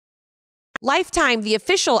Lifetime, the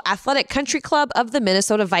official athletic country club of the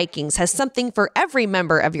Minnesota Vikings, has something for every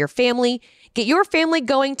member of your family. Get your family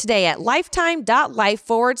going today at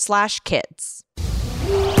lifetime.life/kids.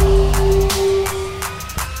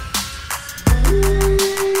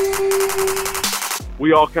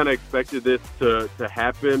 We all kind of expected this to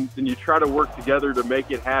happen, and you try to work together to make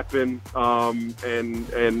it happen. And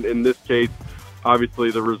in this case, obviously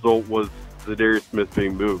the result was Za'Darius Smith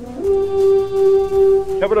being moved.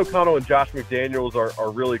 Kevin O'Connell and Josh McDaniels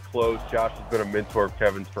are really close. Josh has been a mentor of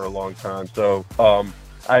Kevin's for a long time, so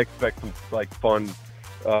I expect some fun,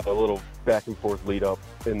 a little back and forth lead up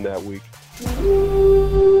in that week.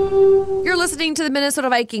 You're listening to the Minnesota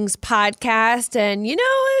Vikings podcast, and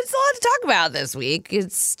it's a lot to talk about this week.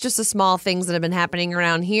 It's just the small things that have been happening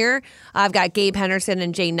around here. I've got Gabe Henderson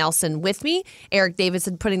and Jay Nelson with me. Eric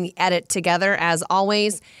Davidson putting the edit together, as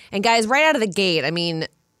always. And guys, right out of the gate,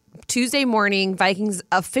 Tuesday morning, Vikings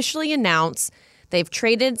officially announce they've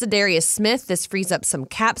traded Za'Darius Smith. This frees up some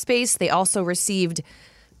cap space. They also received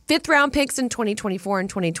 5th-round picks in 2024 and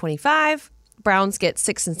 2025. Browns get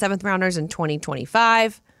 6th and 7th rounders in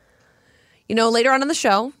 2025. Later on in the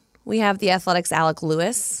show, we have the Athletics' Alec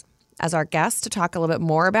Lewis as our guest to talk a little bit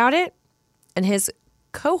more about it. And his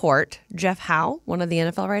cohort, Jeff Howe, one of the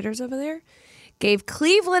NFL writers over there, gave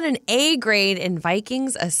Cleveland an A grade and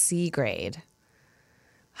Vikings a C grade.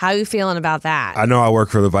 How are you feeling about that? I know I work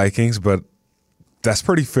for the Vikings, but that's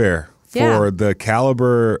pretty fair for the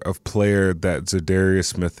caliber of player that Za'Darius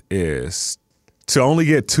Smith is. To only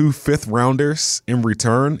get 2 5th-rounders in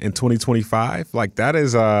return in 2025, that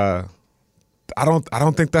is I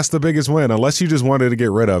don't think that's the biggest win, unless you just wanted to get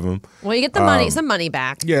rid of him. Well, you get the money, some money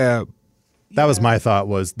back. Yeah. That was my thought,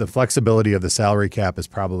 was the flexibility of the salary cap is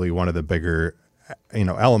probably one of the bigger,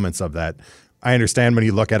 elements of that. I understand when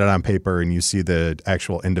you look at it on paper and you see the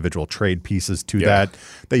actual individual trade pieces to that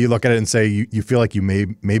you look at it and say you feel like you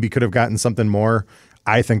maybe could have gotten something more.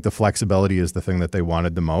 I think the flexibility is the thing that they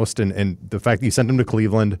wanted the most. And the fact that you sent him to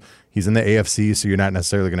Cleveland, he's in the AFC, so you're not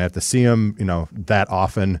necessarily going to have to see him, that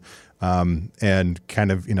often. And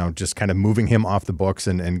kind of, just kind of moving him off the books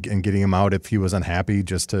and getting him out if he was unhappy,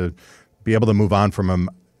 just to be able to move on from him.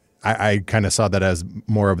 I kind of saw that as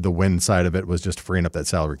more of the win side of it, was just freeing up that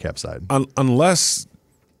salary cap side. Unless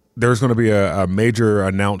there's going to be a major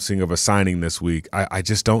announcing of a signing this week, I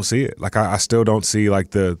just don't see it. I still don't see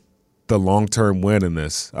the long-term win in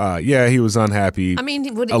this. He was unhappy,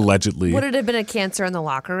 allegedly. Would it have been a cancer in the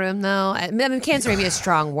locker room, though? Cancer may be a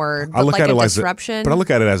strong word, but a disruption. But I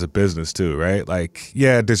look at it as a business, too, right?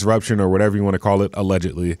 Disruption or whatever you want to call it,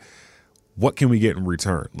 allegedly. What can we get in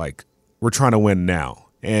return? We're trying to win now.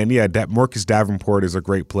 And, Marcus Davenport is a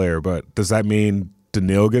great player, but does that mean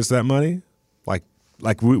Daniil gets that money?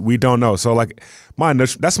 We don't know. So,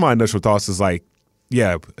 that's my initial thoughts is,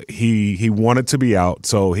 he wanted to be out,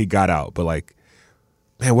 so he got out. But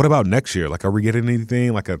man, what about next year? Are we getting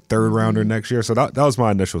anything a 3rd rounder next year? So that was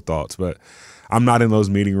my initial thoughts. But I'm not in those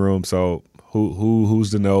meeting rooms, so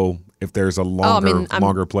who's to know if there's a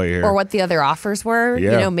longer play here, or what the other offers were?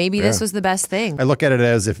 Maybe this was the best thing. I look at it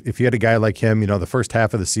as if you had a guy like him, the first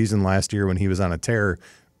half of the season last year when he was on a tear,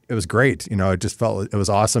 it was great. It just felt it was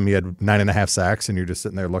awesome. He had 9.5 sacks, and you're just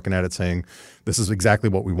sitting there looking at it saying, this is exactly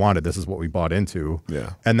what we wanted. This is what we bought into.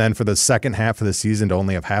 Yeah. And then for the second half of the season to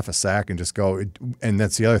only have half a sack and just go, and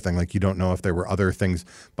that's the other thing. You don't know if there were other things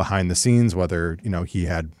behind the scenes, whether, he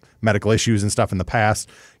had medical issues and stuff in the past.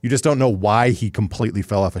 You just don't know why he completely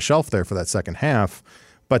fell off a shelf there for that second half.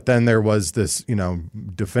 But then there was this,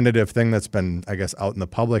 definitive thing that's been, I guess, out in the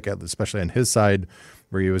public, especially on his side,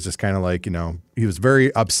 where he was just kind of he was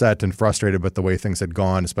very upset and frustrated with the way things had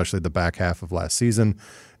gone, especially the back half of last season.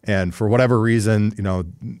 And for whatever reason,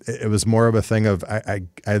 it was more of a thing of I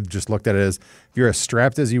just looked at it as, if you're as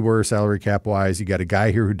strapped as you were salary cap wise, you got a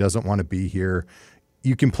guy here who doesn't want to be here.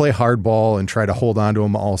 You can play hardball and try to hold on to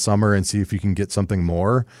him all summer and see if you can get something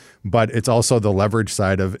more. But it's also the leverage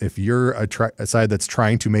side of, if you're a side that's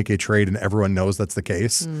trying to make a trade and everyone knows that's the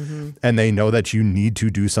case, and they know that you need to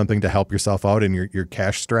do something to help yourself out and you're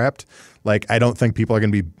cash strapped, I don't think people are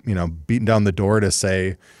going to be, beating down the door to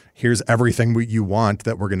say, here's everything you want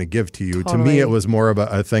that we're going to give to you. Totally. To me, it was more of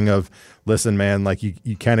a thing of, listen, man,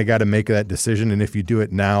 you kind of got to make that decision. And if you do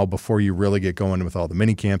it now, before you really get going with all the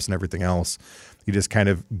mini camps and everything else, you just kind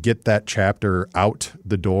of get that chapter out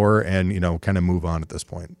the door and, kind of move on at this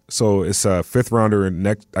point. So it's a 5th rounder in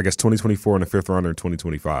 2024 and a 5th rounder in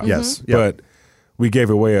 2025. Yes. Yep. But we gave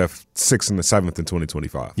away a 6th and a 7th in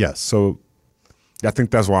 2025. Yes. So I think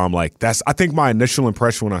that's why I'm I think my initial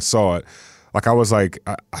impression when I saw it, I was I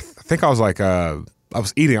think I was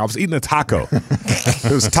was eating a taco.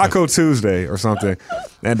 It was Taco Tuesday or something,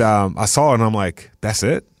 and I saw it and I'm like, that's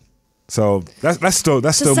it. So that's still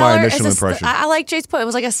my initial impression. I like Jay's point. It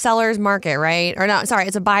was like a seller's market, right? Or no, sorry,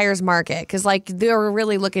 it's a buyer's market because like they were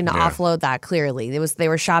really looking to offload that. Clearly, they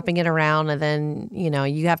were shopping it around, and then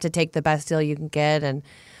you have to take the best deal you can get, and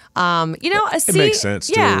a C. It makes sense.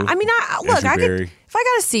 Yeah, too. I mean, I could if I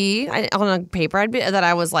got a C on a paper, I'd be that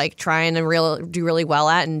I was like trying to do really well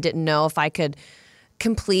at and didn't know if I could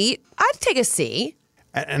complete. I'd take a C.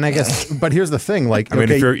 And I guess, but here's the thing, like, I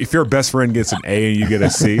mean, if your best friend gets an A and you get a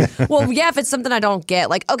C. Well, yeah, if it's something I don't get,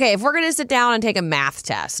 like, okay, if we're going to sit down and take a math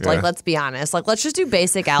test, like, let's be honest, like, let's just do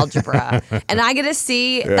basic algebra and I get a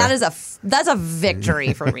C, that's a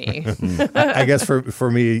victory for me. I guess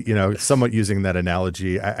for me, somewhat using that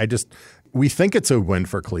analogy, we think it's a win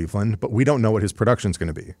for Cleveland, but we don't know what his production's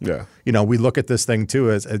going to be. Yeah. We look at this thing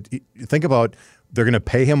too as think about they're going to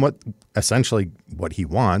pay him essentially what he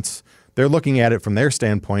wants. They're looking at it from their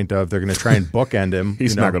standpoint of they're going to try and bookend him.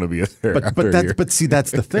 He's not going to be there. But see,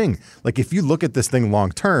 that's the thing. Like if you look at this thing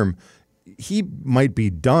long term, he might be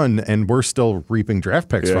done, and we're still reaping draft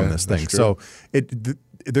picks from this thing. So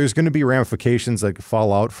there's going to be ramifications that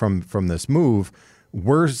fall out from this move.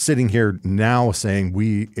 We're sitting here now saying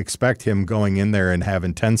we expect him going in there and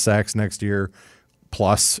having 10 sacks next year,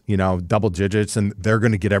 plus double digits, and they're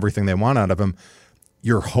going to get everything they want out of him.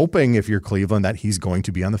 You're hoping, if you're Cleveland, that he's going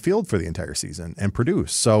to be on the field for the entire season and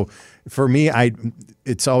produce. So for me,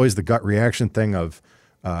 it's always the gut reaction thing of,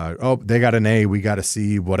 they got an A, we got a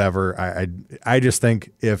C, whatever. I just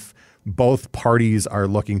think if both parties are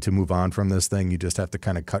looking to move on from this thing, you just have to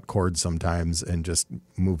kind of cut cords sometimes and just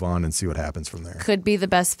move on and see what happens from there. Could be the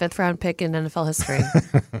best 5th round pick in NFL history.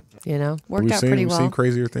 Worked out pretty well. We've seen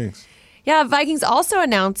crazier things. Yeah, Vikings also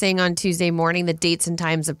announcing on Tuesday morning the dates and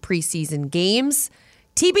times of preseason games.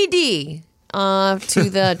 TBD to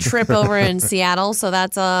the trip over in Seattle. So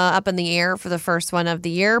that's up in the air for the first one of the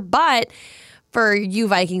year. But for you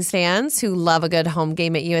Vikings fans who love a good home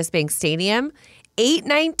game at US Bank Stadium,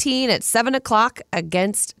 8/19 at 7 o'clock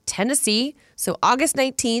against Tennessee. So August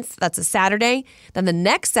 19th, that's a Saturday. Then the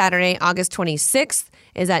next Saturday, August 26th,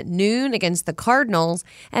 is at noon against the Cardinals.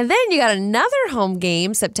 And then you got another home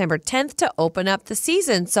game, September 10th, to open up the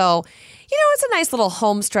season. So, it's a nice little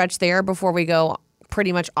home stretch there before we go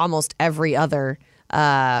pretty much almost every other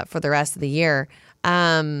for the rest of the year.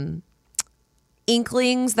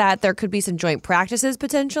 Inklings that there could be some joint practices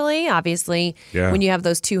potentially. Obviously, when you have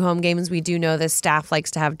those 2 home games, we do know this staff likes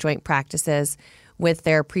to have joint practices with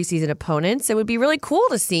their preseason opponents. It would be really cool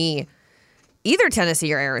to see either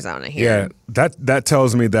Tennessee or Arizona here. Yeah, that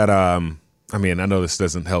tells me that, I know this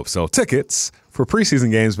doesn't help sell tickets for preseason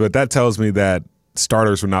games, but that tells me that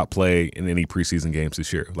starters will not play in any preseason games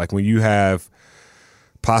this year. Like when you have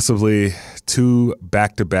possibly 2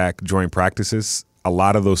 back-to-back joint practices, a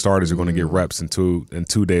lot of those starters are going to get reps in 2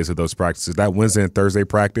 days of those practices. That Wednesday and Thursday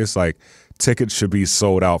practice, like tickets should be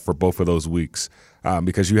sold out for both of those weeks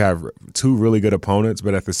because you have 2 really good opponents,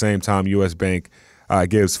 but at the same time, US Bank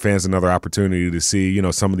gives fans another opportunity to see,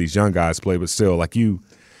 some of these young guys play, but still, like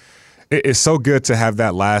it's so good to have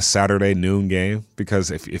that last Saturday noon game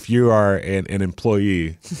because if you are an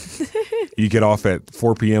employee, you get off at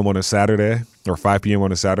 4 p.m. on a Saturday or 5 p.m.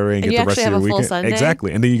 on a Saturday and get the rest of your weekend. Sunday?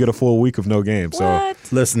 Exactly. And then you get a full week of no game. What?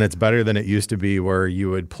 So listen, it's better than it used to be where you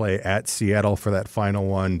would play at Seattle for that final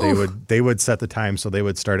one. They would set the time so they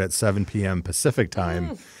would start at 7 p.m. Pacific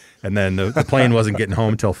time. And then the plane wasn't getting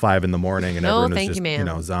home till 5 in the morning, and everyone was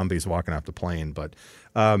just zombies walking off the plane. But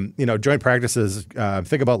joint practices.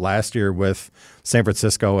 Think about last year with San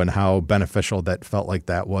Francisco and how beneficial that felt like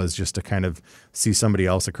that was, just to kind of see somebody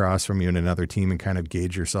else across from you in another team and kind of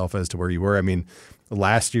gauge yourself as to where you were. I mean,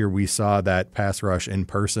 last year we saw that pass rush in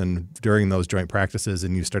person during those joint practices,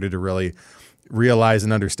 and you started to really realize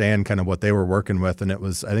and understand kind of what they were working with. And I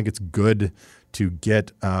think it's good to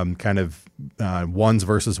get kind of ones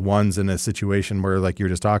versus ones in a situation where, like you were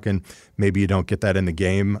just talking, maybe you don't get that in the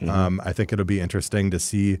game. I think it'll be interesting to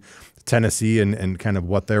see Tennessee and kind of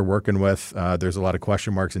what they're working with. There's a lot of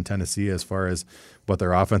question marks in Tennessee as far as what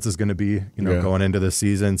their offense is going to be, going into the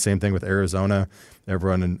season. Same thing with Arizona.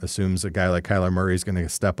 Everyone assumes a guy like Kyler Murray is going to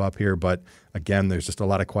step up here. But again, there's just a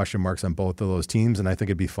lot of question marks on both of those teams. And I think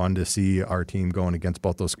it'd be fun to see our team going against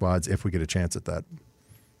both those squads if we get a chance at that.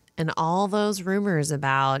 And all those rumors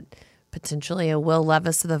about potentially a Will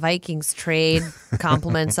Levis to the Vikings trade,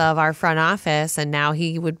 compliments of our front office, and now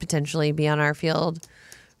he would potentially be on our field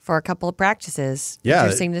for a couple of practices. Yeah.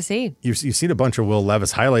 Interesting to see. You've seen a bunch of Will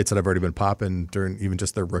Levis highlights that have already been popping during even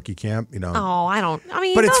just their rookie camp. Oh, I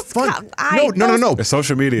mean, but it's fun. No. It's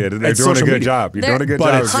social media. They're It's doing a social good media. job. You're doing a good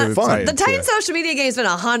But job. it's with fun. The Titans social media game's been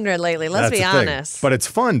 100 lately. Let's That's be the thing. honest. But it's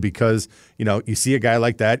fun because, you see a guy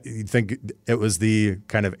like that, you think it was the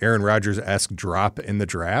kind of Aaron Rodgers-esque drop in the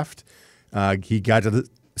draft. He got to the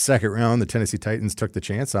second round. The Tennessee Titans took the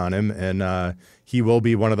chance on him, and he will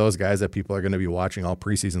be one of those guys that people are going to be watching all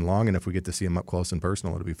preseason long, and if we get to see him up close and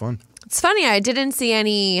personal, it'll be fun. It's funny. I didn't see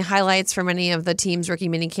any highlights from any of the team's rookie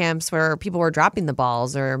mini camps where people were dropping the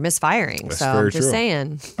balls or misfiring. That's so very I'm just true.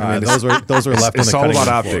 saying. Those were left on It's the all cutting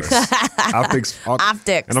about room floor. optics.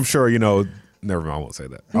 Optics. And I'm sure, never mind, I won't say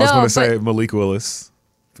that. I No, was going to say but- Malik Willis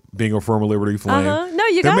being a former Liberty Flame. No,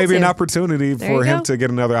 you there got may be to. an opportunity There for you him go. to get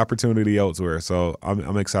another opportunity elsewhere. So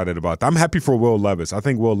I'm excited about that. I'm happy for Will Levis. I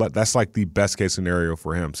think that's like the best case scenario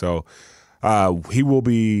for him. So he will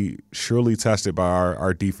be surely tested by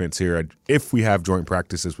our defense here if we have joint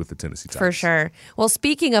practices with the Tennessee Titans. For sure. Well,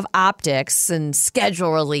 speaking of optics and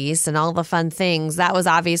schedule release and all the fun things, that was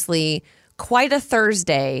obviously quite a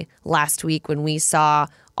Thursday last week when we saw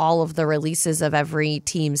all of the releases of every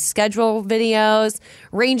team's schedule videos,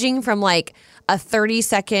 ranging from like a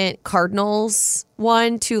 30-second Cardinals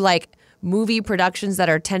one to like movie productions that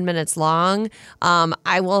are 10 minutes long.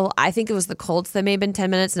 I think it was the Colts that may have been 10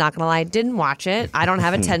 minutes. Not going to lie, didn't watch it. I don't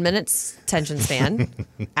have a 10 minutes attention span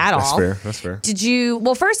at all. That's fair. Did you?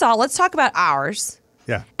 Well, first of all, let's talk about ours.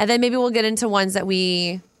 Yeah. And then maybe we'll get into ones that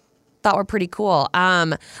we thought were pretty cool.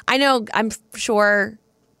 I'm sure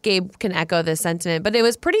Gabe can echo this sentiment, but it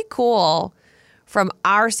was pretty cool from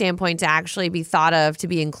our standpoint to actually be thought of to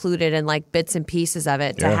be included in like bits and pieces of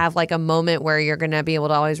it, to have like a moment where you're going to be able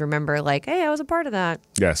to always remember like, hey, I was a part of that.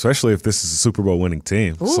 Yeah, especially if this is a Super Bowl winning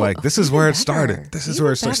team. It's Ooh, like, this is even where it better. started. This is Even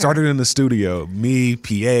where it started. better. Started in the studio. Me,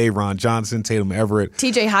 PA, Ron Johnson, Tatum Everett.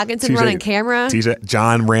 TJ Hawkinson running camera.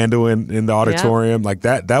 John Randall in the auditorium. Like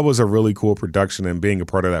that was a really cool production, and being a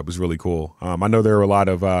part of that was really cool. I know there were a lot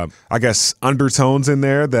of, I guess, undertones in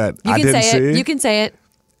there that You I can didn't say see. it. You can say it.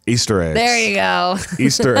 Easter eggs. There you go.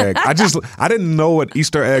 Easter egg. I didn't know what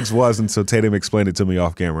Easter eggs was until Tatum explained it to me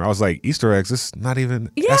off camera. I was like, Easter eggs? It's not even.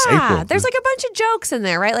 That's April. There's like a bunch of jokes in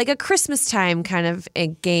there, right? Like a Christmas time kind of a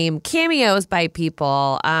game, cameos by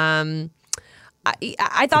people. I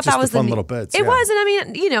thought that was the fun little bits. It was, and I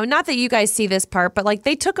mean, not that you guys see this part, but like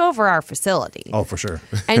they took over our facility. Oh, for sure.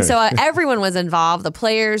 And so everyone was involved, the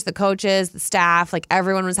players, the coaches, the staff, like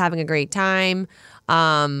everyone was having a great time.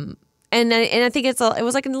 And I think it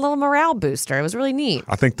was like a little morale booster. It was really neat.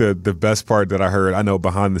 I think the best part that I heard, I know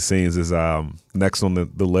behind the scenes is next on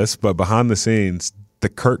the list, but behind the scenes, the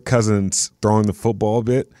Kirk Cousins throwing the football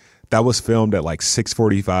bit, that was filmed at like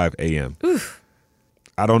 6:45 a.m. Oof.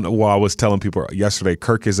 I don't know. Well, I was telling people yesterday,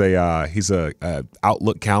 Kirk is he's a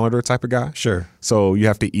Outlook calendar type of guy. Sure. So you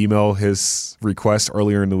have to email his request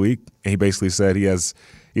earlier in the week, and he basically said he has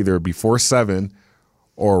either before 7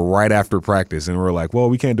 or right after practice. And we're like, well,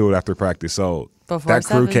 we can't do it after practice. So Before that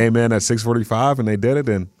crew 7. came in at 6:45 and they did it,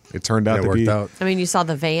 and it turned out It to worked be out. I mean, you saw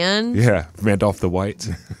the van. Yeah, Randolph the White.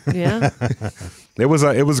 Yeah. It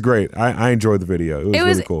was great. I enjoyed the video. It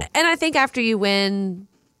was really cool. And I think after you win,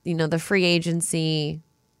 the free agency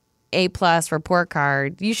A+ report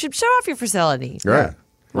card, you should show off your facility. Right.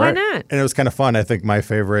 Why Right. not? And it was kind of fun. I think my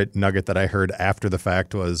favorite nugget that I heard after the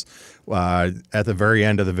fact was at the very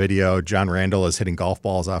end of the video, John Randall is hitting golf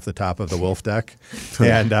balls off the top of the Wolf deck.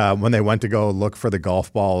 And when they went to go look for the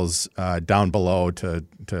golf balls down below to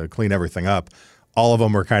clean everything up, all of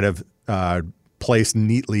them were kind of placed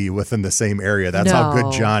neatly within the same area. That's how No.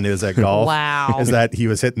 good John is at golf. Wow. Is that he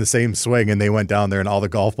was hitting the same swing, and they went down there, and all the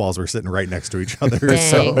golf balls were sitting right next to each other. Dang.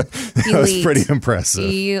 So it was Elite. pretty impressive.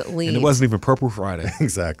 Elite. And it wasn't even Purple Friday.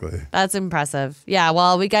 Exactly. That's impressive. Yeah,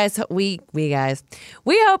 well, we guys, we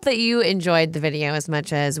hope that you enjoyed the video as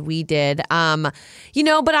much as we did. But I'm not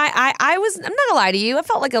gonna lie to you, I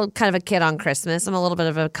felt like a kind of a kid on Christmas. I'm a little bit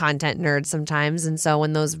of a content nerd sometimes, and so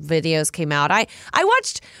when those videos came out, I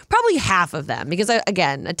watched probably half of them because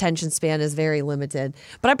again, attention span is very limited.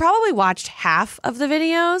 But I probably watched half of the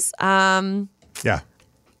videos. Yeah.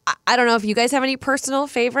 I don't know if you guys have any personal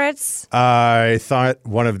favorites. I thought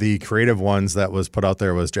one of the creative ones that was put out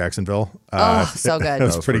there was Jacksonville. So good. It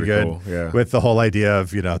was was pretty pretty good. cool, yeah. With the whole idea of,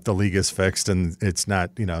 the league is fixed and it's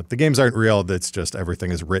not, the games aren't real. It's just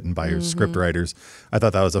everything is written by your script writers. I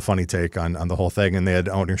thought that was a funny take on the whole thing. And they had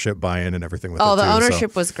ownership buy-in and everything with it, The too.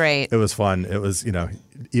 ownership So was great. it was fun. It was,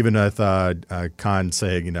 even with Khan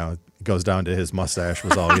saying, goes down to his mustache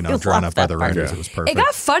was all, drawn love up by that the part. writers. It was perfect. It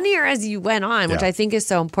got funnier as you went on, which Yeah. I think is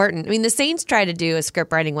so important. I mean, the Saints tried to do a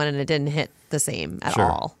script writing one and it didn't hit the same at Sure.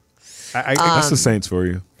 all. That's the Saints for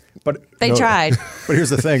you. But They tried. But here's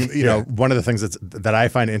the thing, you know, one of the things that I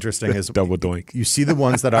find interesting is Double doink. you see the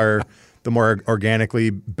ones that are the more organically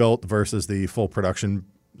built versus the full production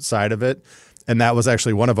side of it. And that was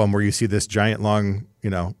actually one of them where you see this giant, long, you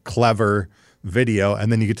know, clever video,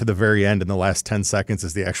 and then you get to the very end, and the last 10 seconds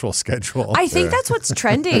is the actual schedule. I think that's what's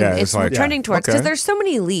trending. Yeah, it's it's like- trending towards because okay. there's so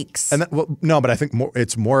many leaks. And no, but I think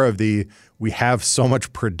it's more of we have so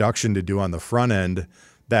much production to do on the front end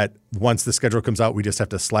that once the schedule comes out, we just have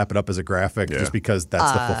to slap it up as a graphic just because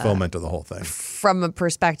that's the fulfillment of the whole thing. From a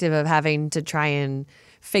perspective of having to try and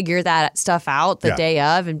figure that stuff out the day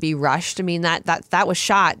of and be rushed. I mean, that was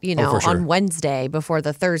shot, you know, for sure. on Wednesday before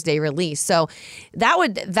the Thursday release. So that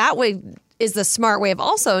would is the smart way of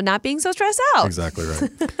also not being so stressed out. Exactly right.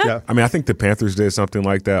 Yeah. I mean, I think the Panthers did something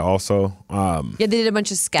like that also. Yeah, they did a bunch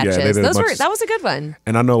of sketches. they did a bunch That was a good one.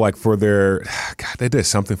 And I know, like, for they did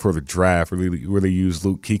something for the draft where they used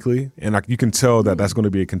Luke Kuechly. And you can tell that that's going to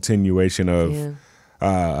be a continuation of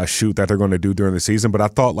a shoot that they're going to do during the season. But I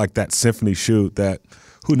thought, like, that symphony shoot, that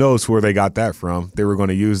who knows where they got that from. They were going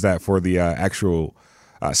to use that for the actual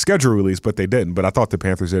schedule release, but they didn't. But I thought the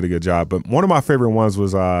Panthers did a good job. But one of my favorite ones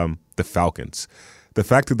was the Falcons. The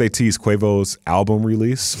fact that they teased Quavo's album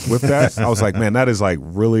release with that, I was like, man, that is like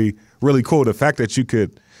really, really cool. The fact that you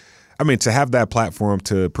could, I mean, to have that platform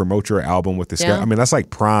to promote your album with the schedule, I mean, that's like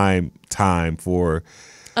prime time for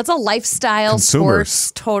That's a lifestyle consumers.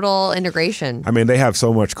 sports total integration. I mean, they have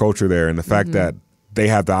so much culture there, and the fact that they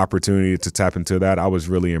have the opportunity to tap into that, I was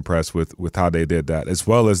really impressed with how they did that, as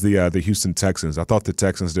well as the Houston Texans. I thought the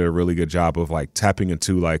Texans did a really good job of like tapping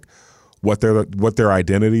into like what their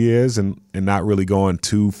identity is, and not really going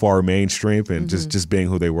too far mainstream, and just being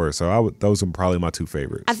who they were. So those are probably my two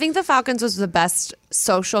favorites. I think the Falcons was the best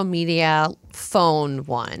social media phone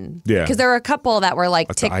one. Yeah. Because there were a couple that were like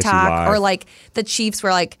the IC TikTok, Live. or like the Chiefs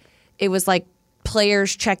were like, it was like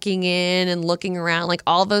players checking in and looking around, like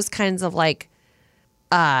all those kinds of like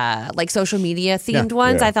social media themed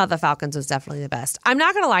ones. Yeah. I thought the Falcons was definitely the best. I'm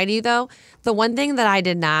not going to lie to you though. The one thing that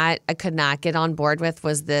I could not get on board with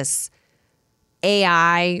was this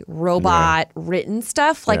AI robot written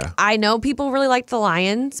stuff. Like I know people really liked the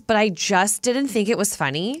Lions, but I just didn't think it was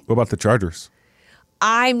funny. What about the Chargers?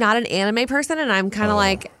 I'm not an anime person, and I'm kind of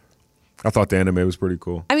like, I thought the anime was pretty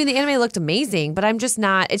cool. I mean, the anime looked amazing, but I'm just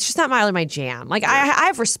not. It's just not my jam. Like I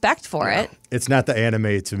have respect for it. It's not the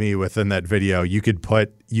anime to me within that video. You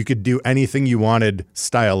could do anything you wanted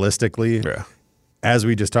stylistically. Yeah. As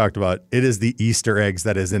we just talked about, it is the Easter eggs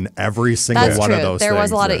that is in every single That's one true. of those There things.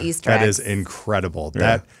 was a lot of Easter eggs. That is incredible.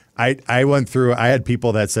 That I went through, I had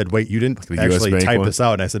people that said, wait, you didn't The US actually Bank type one? this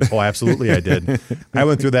out. And I said, oh, absolutely I did. I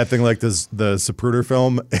went through that thing like the Zapruder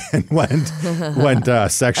film and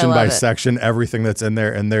went section by section, everything that's in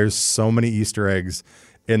there. And there's so many Easter eggs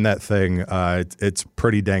in that thing. It's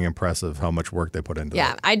pretty dang impressive how much work they put into it.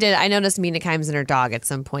 Yeah, I did. I noticed Minicamp and her dog at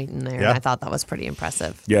some point in there, and I thought that was pretty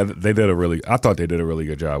impressive. Yeah, I thought they did a really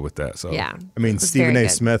good job with that. So Yeah. I mean, It was Stephen very A.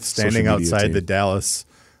 good. Smith standing Social media outside team. the Dallas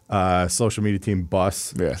social media team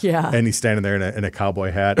bus. Yeah. And he's standing there in a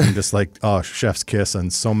cowboy hat and just like, oh, chef's kiss on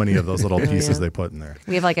so many of those little pieces they put in there.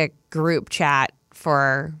 We have like a group chat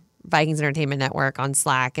for Vikings Entertainment Network on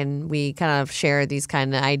Slack, and we kind of share these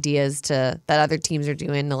kind of ideas that other teams are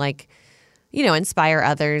doing to like, you know, inspire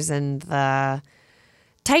others. And the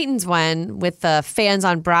Titans one with the fans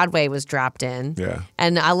on Broadway was dropped in. Yeah.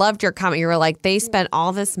 And I loved your comment. You were like, they spent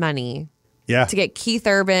all this money Yeah. to get Keith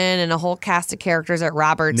Urban and a whole cast of characters at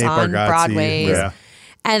Roberts Nate on Bargatze, Broadway. yeah.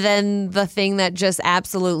 And then the thing that just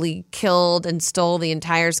absolutely killed and stole the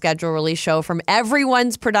entire schedule release show from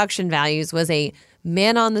everyone's production values was a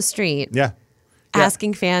man on the street Yeah.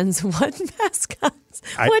 asking fans what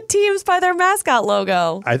what teams by their mascot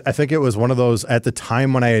logo. I think it was one of those at the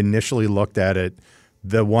time when I initially looked at it,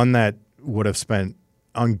 the one that would have spent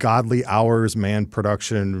ungodly hours, man,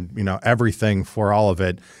 production, you know, everything for all of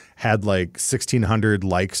it had like 1,600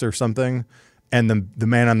 likes or something. And the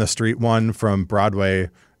man on the street one from Broadway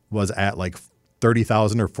was at like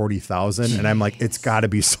 30,000 or 40,000. And I'm like, it's got to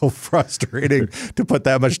be so frustrating to put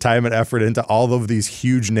that much time and effort into all of these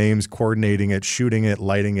huge names, coordinating it, shooting it,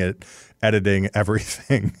 lighting it, editing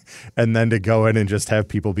everything. And then to go in and just have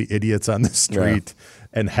people be idiots on the street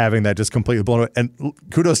and having that just completely blown away. And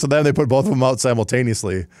kudos to them. They put both of them out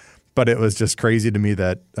simultaneously. But it was just crazy to me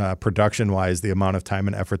that production-wise, the amount of time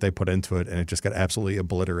and effort they put into it, and it just got absolutely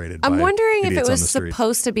obliterated. I'm by wondering if it idiots on was the street.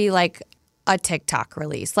 supposed to be like a TikTok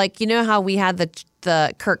release. Like, you know how we had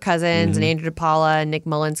the Kirk Cousins and Andrew DePaula and Nick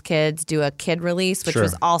Mullins kids do a kid release, which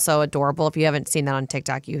was also adorable. If you haven't seen that on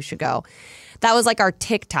TikTok, you should go. That was like our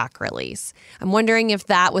TikTok release. I'm wondering if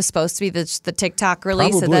that was supposed to be the TikTok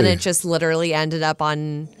release, Probably. and then it just literally ended up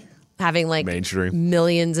on having like Mainstream.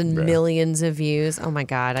 millions and millions of views. Oh my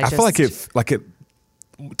God. I feel like it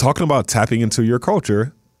talking about tapping into your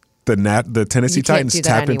culture, the Tennessee You can't Titans do that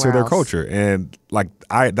tap into anywhere their else. culture. And like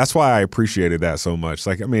that's why I appreciated that so much.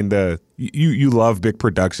 Like, I mean, you love big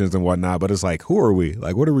productions and whatnot, but it's like, who are we?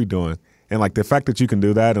 Like, what are we doing? And like the fact that you can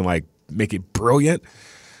do that and like make it brilliant.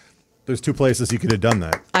 There's two places you could have done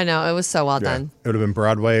that. I know. It was so well done. It would have been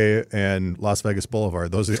Broadway and Las Vegas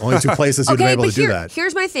Boulevard. Those are the only two places you'd have been able to do that.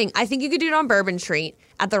 Here's my thing. I think you could do it on Bourbon Street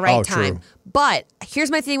at the right time. True. But here's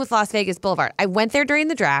my thing with Las Vegas Boulevard. I went there during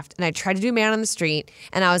the draft, and I tried to do Man on the Street,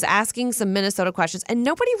 and I was asking some Minnesota questions, and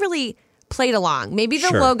nobody really played along. Maybe the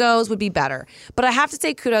logos would be better. But I have to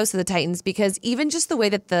say kudos to the Titans because even just the way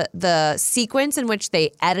that the sequence in which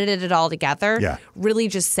they edited it all together really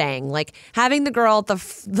just sang. Like having the girl at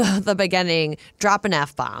the beginning drop an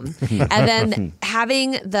F-bomb and then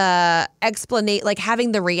having the explanation, like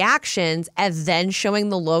having the reactions and then showing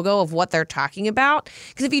the logo of what they're talking about.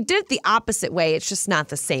 Because if you did it the opposite way, it's just not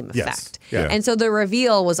the same effect. Yeah. And so the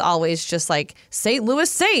reveal was always just like St. Louis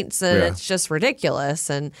Saints, and it's just ridiculous.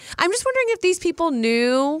 And I'm just wondering if these people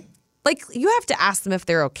knew, like, you have to ask them if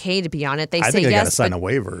they're okay to be on it. They I say think they yes, got to sign but a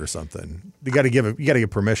waiver or something. You got to give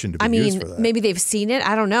permission to be used for that. maybe they've seen it.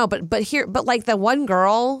 I don't know, but like the one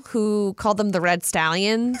girl who called them the Red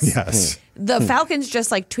Stallions. Yes. The Falcons just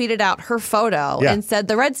like tweeted out her photo and said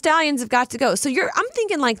the Red Stallions have got to go. So I'm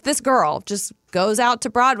thinking like this girl just goes out to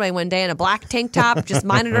Broadway one day in a black tank top, just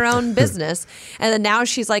minding her own business, and then now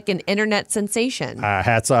she's like an internet sensation.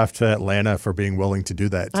 Hats off to Atlanta for being willing to do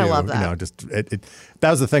that too. I love that. You know, just that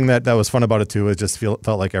was the thing that was fun about it too. It just felt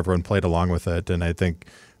like everyone played along with it, and I think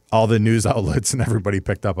all the news outlets and everybody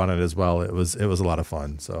picked up on it as well. It was a lot of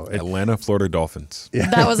fun. So Atlanta, Florida Dolphins.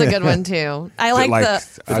 That was a good one too. I like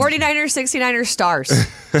the 49ers, 69ers stars.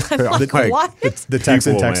 I'm like, what? The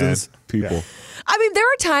Texans. Man. People. Yeah. I mean, there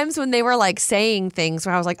were times when they were like saying things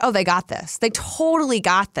where I was like, oh, they got this. They totally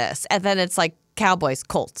got this. And then it's like Cowboys,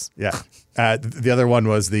 Colts. Yeah. The other one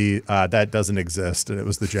was that doesn't exist, and it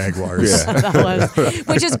was the Jaguars.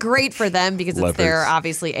 Which is great for them because it's their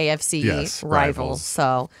obviously AFC rivals.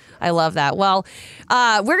 So I love that. Well,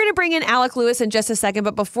 we're going to bring in Alec Lewis in just a second.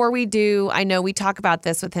 But before we do, I know we talk about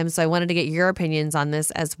this with him, so I wanted to get your opinions on this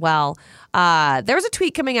as well. There was a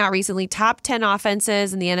tweet coming out recently, top 10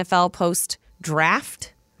 offenses in the NFL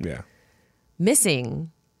post-draft. Yeah.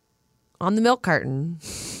 Missing on the milk carton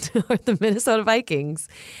are the Minnesota Vikings.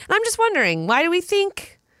 And I'm just wondering, why do we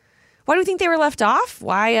think they were left off?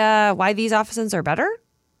 Why these offenses are better?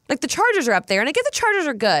 Like the Chargers are up there, and I get the Chargers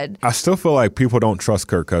are good. I still feel like people don't trust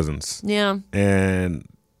Kirk Cousins. Yeah. And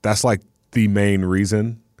that's like the main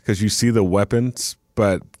reason because you see the weapons,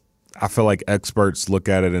 but I feel like experts look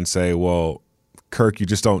at it and say, well, Kirk, you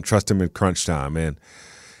just don't trust him in crunch time. And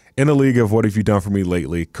in a league of what have you done for me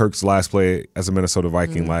lately, Kirk's last play as a Minnesota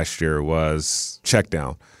Viking last year was check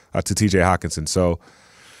down to TJ Hawkinson. So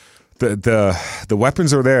the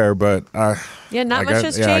weapons are there, but not much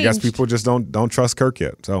has changed. I guess people just don't trust Kirk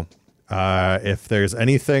yet. So if there's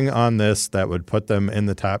anything on this that would put them in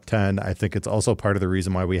the top 10, I think it's also part of the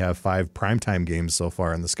reason why we have 5 primetime games so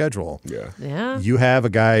far in the schedule. Yeah. You have a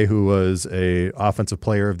guy who was a offensive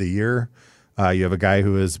player of the year. You have a guy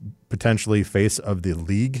who is potentially face of the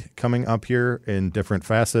league coming up here in different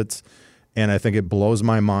facets. And I think it blows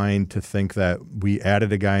my mind to think that we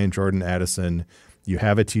added a guy in Jordan Addison. You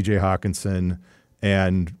have a TJ Hawkinson,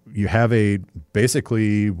 and you have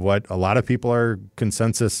basically what a lot of people are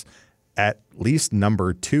consensus at least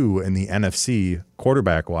number 2 in the NFC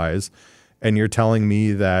quarterback wise. And you're telling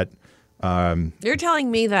me that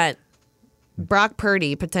Brock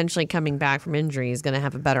Purdy potentially coming back from injury is going to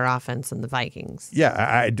have a better offense than the Vikings.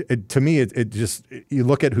 Yeah, to me, it just you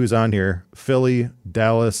look at who's on here: Philly,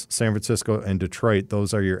 Dallas, San Francisco, and Detroit.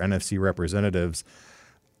 Those are your NFC representatives.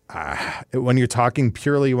 When you're talking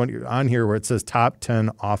purely when you're on here where it says top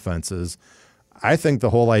 10 offenses, I think the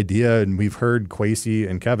whole idea, and we've heard Kwesi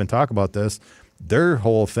and Kevin talk about this, their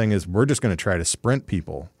whole thing is we're just going to try to sprint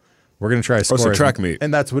people. We're going to try to score. It's a track meet.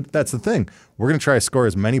 And that's the thing. We're going to try to score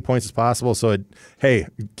as many points as possible. So,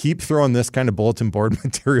 keep throwing this kind of bulletin board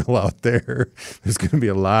material out there. There's going to be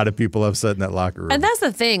a lot of people upset in that locker room. And that's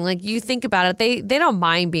the thing. Like, you think about it, they don't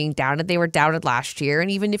mind being doubted. They were doubted last year. And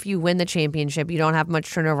even if you win the championship, you don't have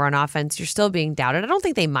much turnover on offense, you're still being doubted. I don't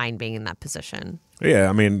think they mind being in that position. Yeah,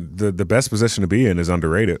 I mean, the best position to be in is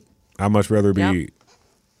underrated. I'd much rather be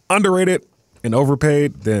underrated and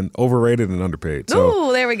overpaid than overrated and underpaid. So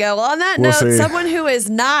Ooh, there we go. Well, on that note, someone who is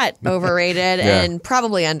not overrated and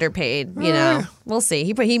probably underpaid, we'll see.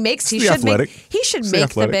 He should make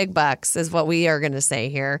the big bucks is what we are going to say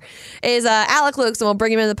here. Is Alec Lukes, and we'll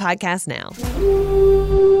bring him into the podcast now.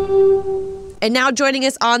 And now joining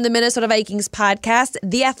us on the Minnesota Vikings podcast,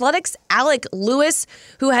 The Athletic's Alec Lewis,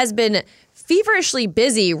 who has been feverishly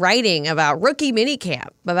busy writing about rookie minicamp,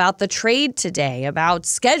 about the trade today, about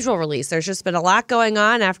schedule release. There's just been a lot going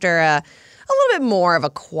on after a little bit more of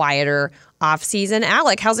a quieter offseason.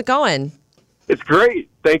 Alec, how's it going? It's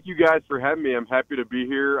great. Thank you guys for having me. I'm happy to be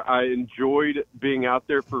here. I enjoyed being out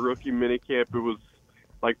there for rookie minicamp. It was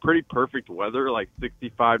like pretty perfect weather, like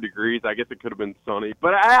 65 degrees. I guess it could have been sunny,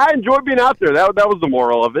 but I enjoyed being out there. That was the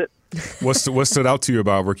moral of it. What stood out to you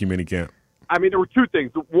about rookie minicamp? I mean, there were two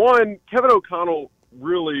things. One, Kevin O'Connell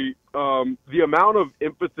really, the amount of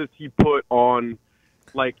emphasis he put on,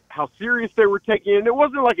 like, how serious they were taking it. It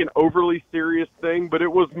wasn't like an overly serious thing, but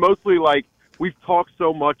it was mostly like, we've talked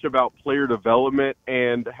so much about player development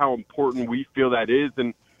and how important we feel that is.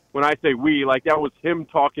 And when I say we, like, that was him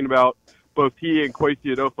talking about both he and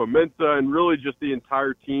Kwesi Adofo-Mensah and really just the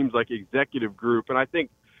entire team's, like, executive group. And I think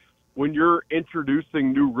when you're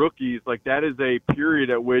introducing new rookies, like, that is a period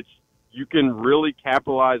at which you can really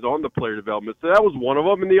capitalize on the player development. So that was one of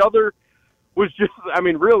them. And the other was just, I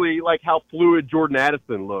mean, really like how fluid Jordan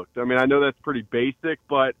Addison looked. I mean, I know that's pretty basic,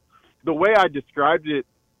 but the way I described it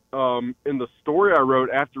in the story I wrote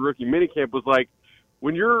after rookie minicamp was like,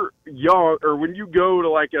 when you're young or when you go to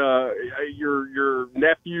like your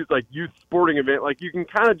nephew's like youth sporting event, like you can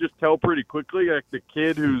kind of just tell pretty quickly, like the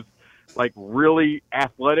kid who's like really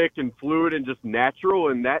athletic and fluid and just natural,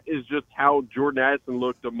 and that is just how Jordan Addison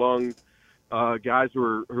looked among guys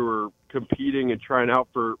who are competing and trying out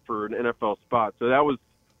for an NFL spot. So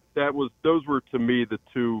those were to me the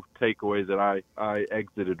two takeaways that I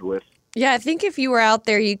exited with. Yeah, I think if you were out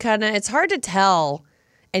there, it's hard to tell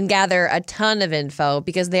and gather a ton of info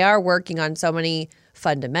because they are working on so many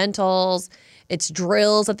fundamentals. It's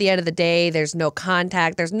drills at the end of the day. There's no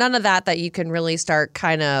contact. There's none of that you can really start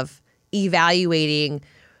kind of evaluating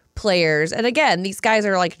players. And again, these guys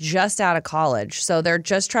are like just out of college, so they're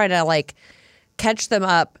just trying to like catch them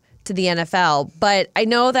up to the NFL. But I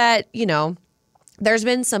know that, there's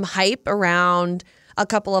been some hype around a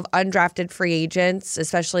couple of undrafted free agents,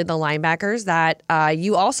 especially the linebackers that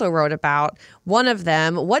you also wrote about. One of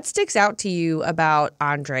them, what sticks out to you about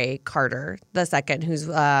Andre Carter II, who's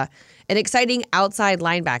an exciting outside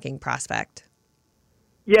linebacking prospect?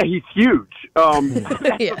 Yeah, he's huge.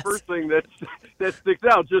 That's Yes. The first thing that sticks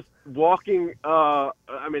out. Just walking,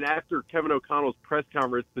 after Kevin O'Connell's press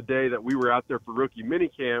conference the day that we were out there for rookie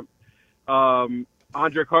minicamp,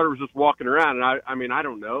 Andre Carter was just walking around, and I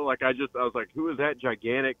don't know. Like, I was like, who is that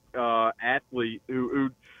gigantic athlete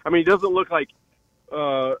who he doesn't look like,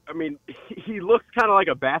 he looks kind of like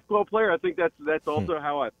a basketball player. I think that's also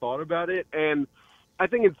how I thought about it. And I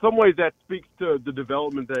think in some ways that speaks to the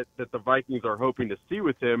development that the Vikings are hoping to see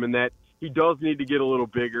with him, and that he does need to get a little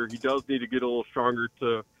bigger. He does need to get a little stronger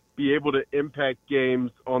to be able to impact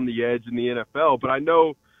games on the edge in the NFL. But I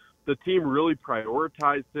know the team really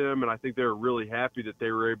prioritized him, and I think they were really happy that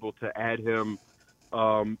they were able to add him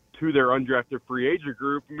to their undrafted free agent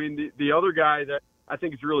group. I mean, the other guy that I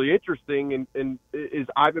think is really interesting and is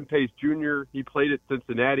Ivan Pace Jr. He played at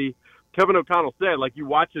Cincinnati. Kevin O'Connell said, like, you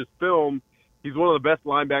watch his film, he's one of the best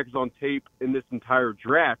linebackers on tape in this entire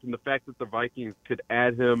draft, and the fact that the Vikings could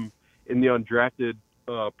add him in the undrafted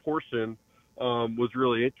portion was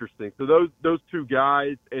really interesting. So those two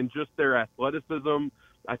guys and just their athleticism,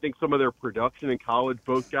 I think some of their production in college,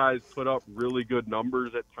 both guys put up really good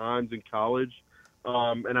numbers at times in college,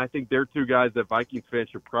 and I think they're two guys that Vikings fans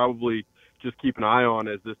should probably just keep an eye on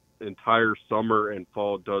as this entire summer and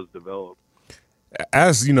fall does develop.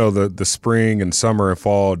 As the spring and summer and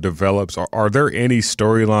fall develops, are there any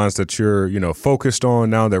storylines that you're focused on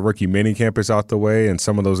now that rookie minicamp is out the way and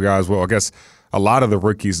some of those guys? Well, I guess a lot of the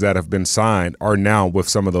rookies that have been signed are now with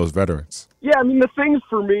some of those veterans. Yeah, I mean, the things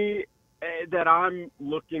for me that I'm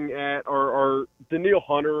looking at are Danielle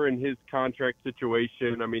Hunter and his contract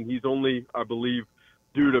situation. I mean, he's only, I believe,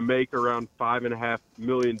 due to make around $5.5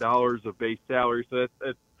 million of base salary, so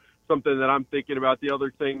that's something that I'm thinking about. The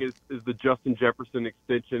other thing is the Justin Jefferson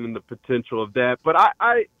extension and the potential of that. But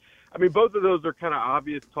I mean, both of those are kind of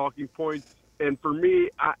obvious talking points. And for me,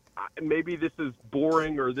 I maybe this is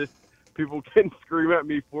boring or this people can scream at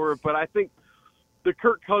me for it, but I think the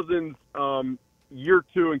Kirk Cousins year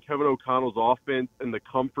two and Kevin O'Connell's offense and the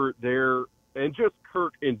comfort there and just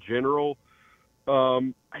Kirk in general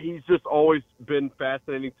He's just always been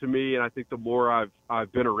fascinating to me, and I think the more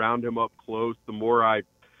I've been around him up close, the more I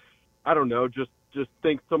don't know, just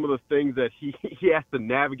think some of the things that he has to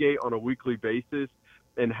navigate on a weekly basis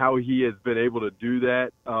and how he has been able to do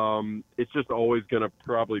that. It's just always going to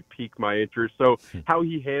probably pique my interest. So how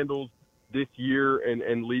he handles this year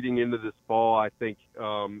and leading into this fall, I think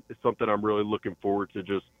is something I'm really looking forward to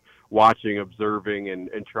just watching, observing,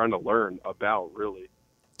 and trying to learn about, really.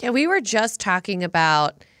 Yeah, we were just talking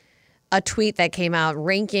about a tweet that came out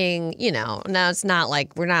ranking, now it's not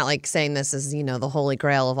like, we're not like saying this is, the holy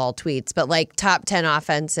grail of all tweets, but like top 10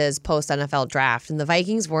 offenses post NFL draft. And the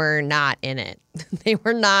Vikings were not in it. They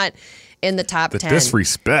were not in the top 10. The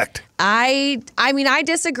disrespect. I mean, I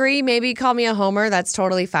disagree. Maybe call me a homer. That's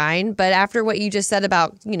totally fine. But after what you just said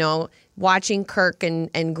about, watching Kirk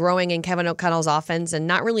and growing in Kevin O'Connell's offense and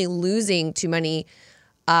not really losing too many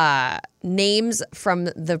names from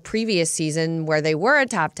the previous season where they were a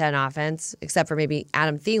top 10 offense, except for maybe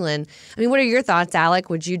Adam Thielen. I mean, what are your thoughts, Alec?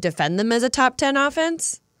 Would you defend them as a top 10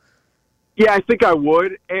 offense? Yeah, I think I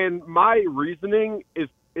would. And my reasoning is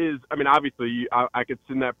I mean, obviously I could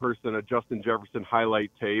send that person a Justin Jefferson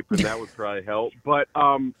highlight tape and that would probably help. But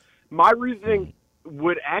my reasoning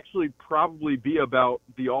would actually probably be about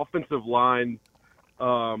the offensive line,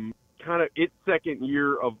 kind of its second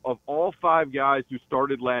year of all five guys who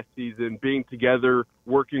started last season being together,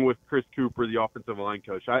 working with Chris Cooper, the offensive line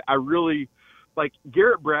coach. I really, like,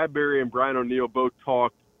 Garrett Bradbury and Brian O'Neill both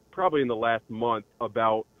talked probably in the last month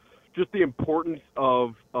about just the importance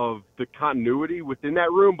of the continuity within that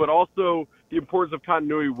room, but also the importance of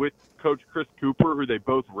continuity with Coach Chris Cooper, who they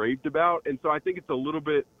both raved about. And so I think it's a little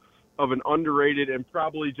bit of an underrated and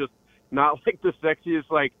probably just not like the sexiest,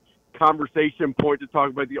 like, conversation point to talk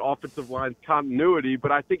about the offensive line's continuity, but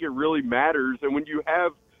I think it really matters. And when you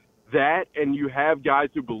have that and you have guys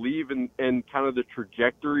who believe in kind of the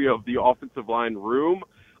trajectory of the offensive line room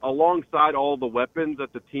alongside all the weapons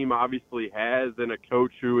that the team obviously has and a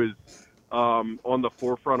coach who is on the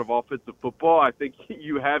forefront of offensive football, I think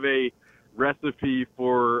you have a recipe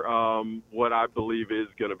for what I believe is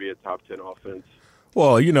going to be a top 10 offense.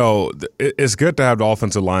 Well, it's good to have the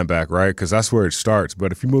offensive line back, right? Because that's where it starts.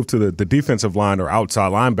 But if you move to the defensive line or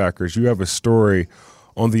outside linebackers, you have a story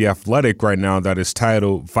on The Athletic right now that is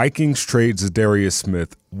titled Vikings Trade Za'Darius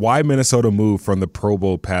Smith, Why Minnesota Moved from the Pro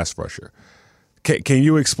Bowl Pass Rusher. Can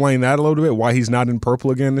you explain that a little bit, why he's not in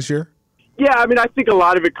purple again this year? Yeah, I mean, I think a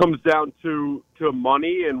lot of it comes down to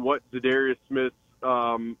money and what Za'Darius Smith's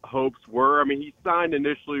hopes were. I mean, he signed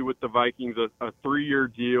initially with the Vikings a 3-year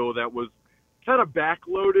deal that was kind of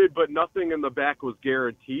backloaded, but nothing in the back was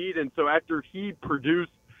guaranteed. And so after he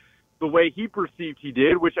produced the way he perceived he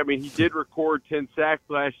did, which, I mean, he did record 10 sacks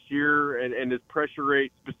last year, and his pressure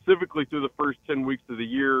rate specifically through the first 10 weeks of the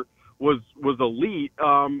year was elite.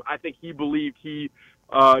 I think he believed he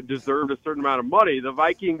deserved a certain amount of money. The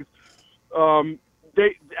Vikings,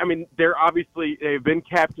 they've been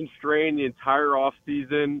cap constrained the entire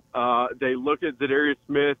offseason. They look at Za'Darius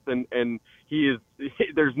Smith and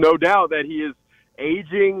there's no doubt that he is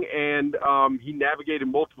aging, and he navigated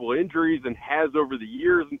multiple injuries and has over the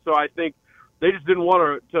years. And so I think they just didn't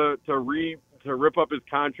want to rip up his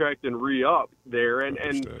contract and re-up there.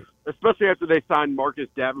 And especially after they signed Marcus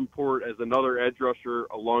Davenport as another edge rusher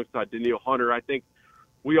alongside Danielle Hunter, I think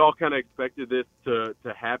we all kind of expected this to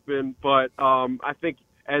happen. But I think,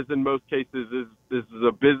 as in most cases, this is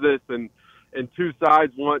a business, and two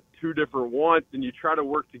sides want two different wants, and you try to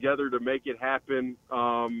work together to make it happen.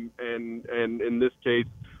 And in this case,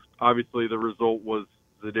 obviously the result was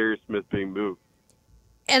Za'Darius Smith being moved.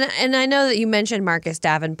 And I know that you mentioned Marcus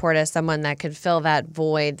Davenport as someone that could fill that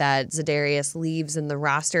void that Za'Darius leaves in the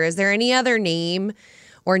roster. Is there any other name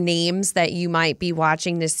or names that you might be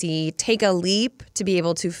watching to see take a leap to be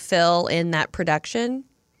able to fill in that production?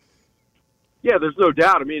 Yeah, there's no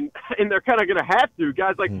doubt. I mean, and they're kind of going to have to.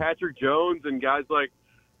 Guys like Patrick Jones and guys like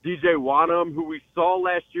DJ Wanham, who we saw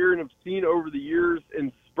last year and have seen over the years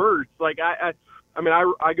in spurts. Like, I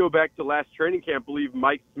go back to last training camp. I believe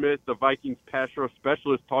Mike Smith, the Vikings pass rush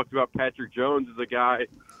specialist, talked about Patrick Jones as a guy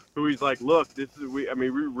who he's like, look, we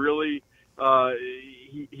really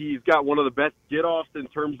he's got one of the best get-offs in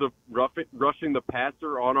terms of rushing the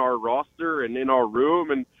passer on our roster and in our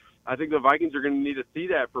room. And I think the Vikings are going to need to see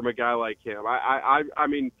that from a guy like him. I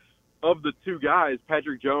mean, of the two guys,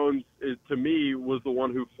 Patrick Jones to me was the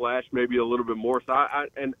one who flashed maybe a little bit more. So I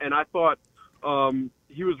thought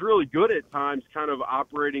he was really good at times, kind of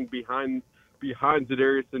operating behind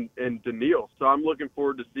Za'Darius and Danielle. So I'm looking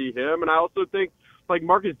forward to see him. And I also think, like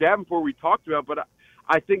Marcus Davenport, we talked about, but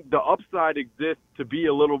I think the upside exists to be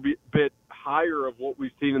a little bit higher of what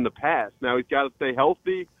we've seen in the past. Now he's got to stay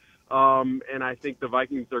healthy, and I think the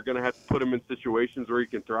Vikings are going to have to put him in situations where he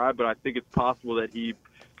can thrive. But I think it's possible that he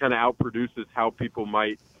kind of outproduces how people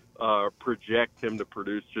might project him to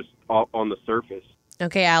produce just on the surface.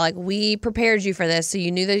 Okay, Alec, we prepared you for this, so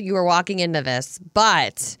you knew that you were walking into this.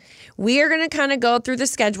 But we are going to kind of go through the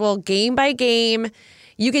schedule game by game.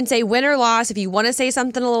 You can say win or loss. If you want to say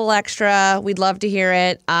something a little extra, we'd love to hear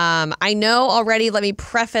it. I know already, let me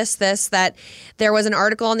preface this, that there was an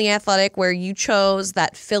article in The Athletic where you chose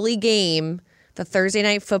that Philly game, the Thursday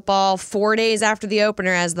Night Football, 4 days after the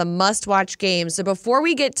opener, as the must-watch game. So before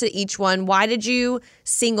we get to each one, why did you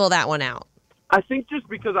single that one out? I think just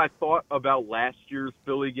because I thought about last year's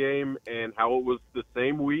Philly game and how it was the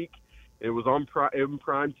same week. It was in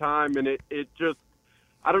prime time, and it just,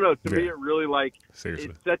 I don't know, to me it really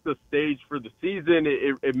it set the stage for the season.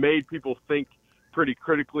 It made people think pretty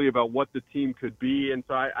critically about what the team could be, and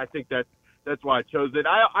so I think that's why I chose it.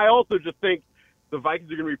 I also just think the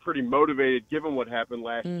Vikings are going to be pretty motivated, given what happened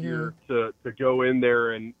last year, to go in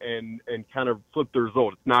there and kind of flip the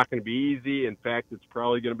result. It's not going to be easy. In fact, it's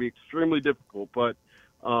probably going to be extremely difficult, but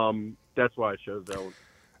that's why I chose that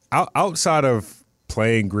one. Outside of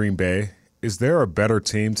playing Green Bay, is there a better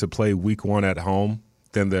team to play week 1 at home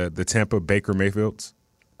than the Tampa Baker Mayfields?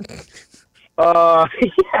 Yeah,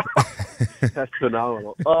 that's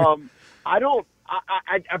phenomenal. I'm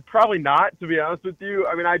probably not, to be honest with you.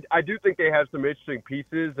 I mean, I do think they have some interesting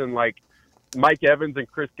pieces, and Mike Evans and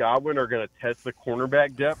Chris Godwin are going to test the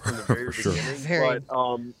cornerback depth from the very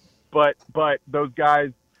beginning. But those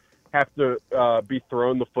guys have to be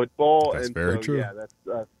thrown the football. That's very true. Yeah,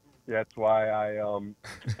 that's why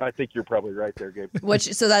I think you're probably right there, Gabe.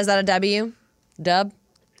 So is that a W? Dub?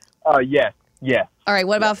 Yes. All right.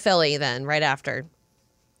 What about Philly then? Right after.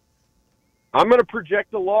 I'm going to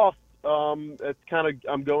project a loss. It's kind of,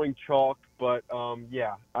 I'm going chalk, but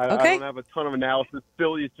I don't have a ton of analysis.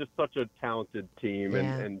 Philly is just such a talented team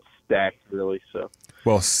and stacked, really. So,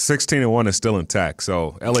 well, 16-1 is still intact.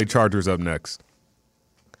 So, LA Chargers up next.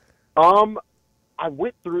 I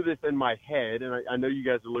went through this in my head, and I know you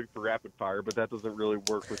guys are looking for rapid fire, but that doesn't really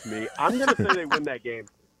work with me. I'm going to say they win that game.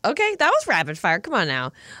 Okay, that was rapid fire. Come on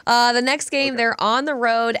now. The next game, they're on the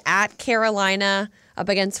road at Carolina up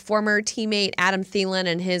against former teammate Adam Thielen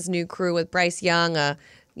and his new crew with Bryce Young, a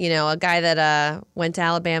guy that went to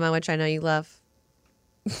Alabama, which I know you love.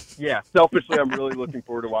 Yeah, selfishly, I'm really looking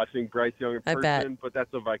forward to watching Bryce Young in person, but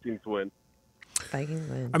that's a Vikings win. Vikings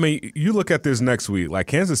win. I mean, you look at this next week.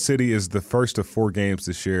 Kansas City is the first of 4 games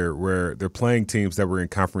this year where they're playing teams that were in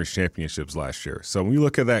conference championships last year. So when you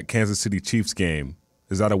look at that Kansas City Chiefs game,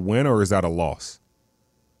 is that a win or is that a loss?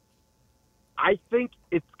 I think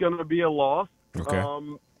it's going to be a loss. Okay.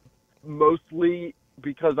 Mostly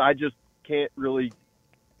because I just can't really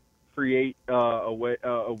create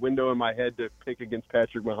a window in my head to pick against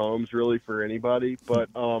Patrick Mahomes, really, for anybody. But,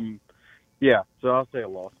 so I'll say a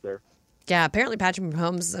loss there. Yeah, apparently Patrick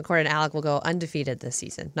Mahomes, according to Alec, will go undefeated this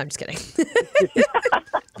season. No, I'm just kidding.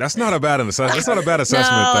 That's not a bad assessment. That's not a bad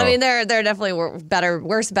assessment, no, though. I mean, there are definitely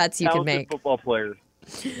worse bets you can make. Football players.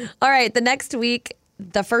 All right, the next week,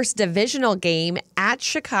 the first divisional game at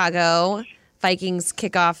Chicago. Vikings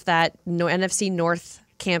kick off that NFC North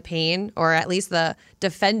campaign, or at least the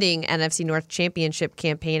defending NFC North championship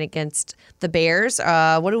campaign against the Bears.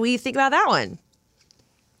 What do we think about that one?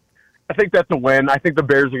 I think that's a win. I think the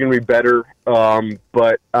Bears are going to be better,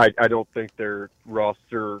 but I don't think their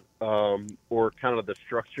roster or kind of the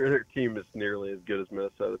structure of their team is nearly as good as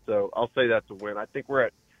Minnesota. So I'll say that's a win. I think we're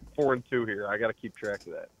at 4-2 here. I got to keep track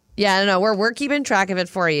of that. Yeah, no, we're keeping track of it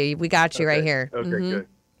for you. We got you right here. Okay,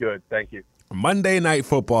 good. Thank you. Monday Night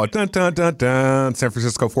Football. Dun, dun, dun, dun. San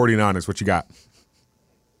Francisco 49ers. What you got?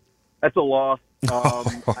 That's a loss. I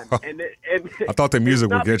thought the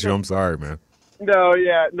music would get you. I'm sorry, man. No,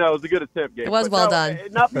 it was a good attempt, Gabe. It was well done.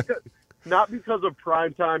 Not because of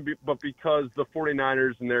prime time, but because the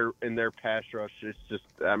 49ers and their pass rush is just,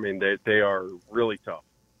 I mean, they are really tough.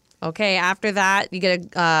 Okay, after that, you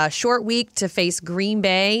get a short week to face Green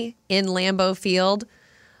Bay in Lambeau Field,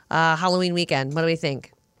 Halloween weekend. What do we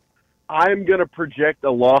think? I'm going to project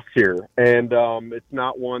a loss here, and it's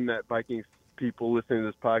not one that Vikings people listening to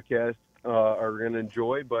this podcast are going to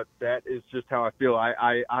enjoy, but that is just how I feel.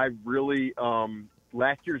 I really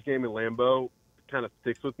last year's game in Lambeau kind of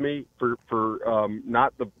sticks with me for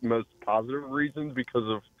not the most positive reasons because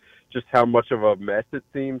of just how much of a mess it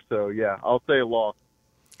seems. So, yeah, I'll say a loss.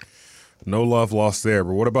 No love lost there,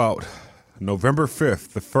 but what about November 5th,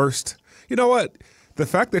 the first? You know what? The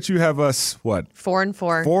fact that you have us, 4-4.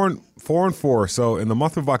 4-4. So in the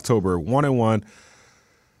month of October, 1-1,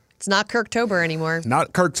 It's not Kirktober anymore.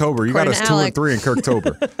 Not Kirktober. You got According us to 2-3 in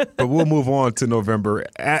Kirktober. But we'll move on to November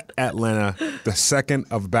at Atlanta, the second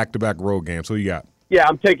of back-to-back road games. Who you got? Yeah,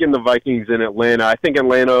 I'm taking the Vikings in Atlanta. I think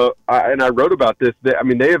Atlanta, and I wrote about this, they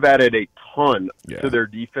have added a ton to their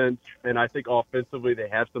defense, and I think offensively they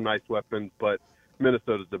have some nice weapons, but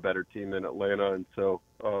Minnesota's the better team than Atlanta, and so,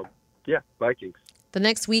 Vikings. The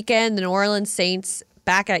next weekend, the New Orleans Saints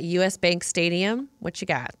back at U.S. Bank Stadium. What you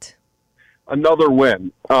got? Another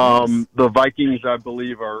win. The Vikings, I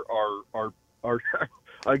believe, are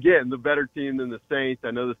again the better team than the Saints.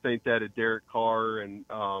 I know the Saints added Derek Carr, and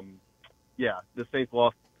the Saints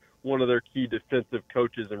lost one of their key defensive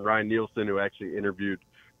coaches in Ryan Nielsen, who actually interviewed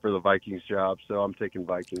for the Vikings job. So I'm taking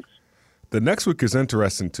Vikings. The next week is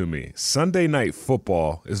interesting to me. Sunday Night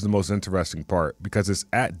Football is the most interesting part because it's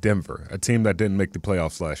at Denver, a team that didn't make the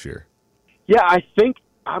playoffs last year. Yeah, I think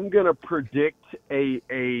I'm going to predict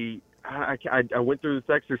I went through this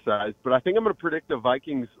exercise, but I think I'm going to predict the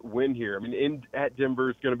Vikings win here. I mean, at Denver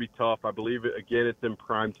is going to be tough. I believe again it's in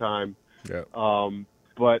prime time. Yeah.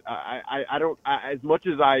 But I don't. As much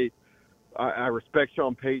as I respect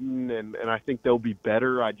Sean Payton and I think they'll be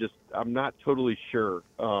better, I'm not totally sure.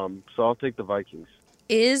 So I'll take the Vikings.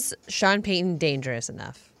 Is Sean Payton dangerous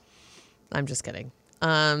enough? I'm just kidding.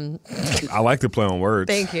 I like to play on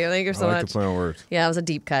words. Thank you so I much. like to play on words. Yeah, it was a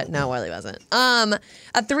deep cut. No, it really wasn't. A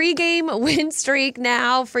 3-game win streak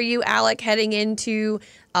now for you, Alec, heading into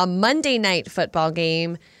a Monday night football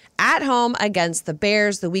game at home against the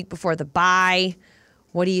Bears the week before the bye.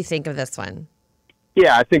 What do you think of this one?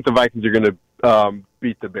 Yeah, I think the Vikings are going to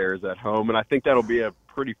beat the Bears at home, and I think that'll be a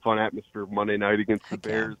pretty fun atmosphere Monday night against the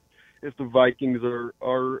Bears. If the Vikings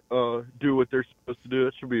are do what they're supposed to do,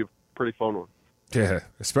 it should be a pretty fun one. Yeah,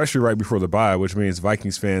 especially right before the bye, which means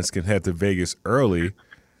Vikings fans can head to Vegas early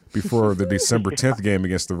before the December 10th game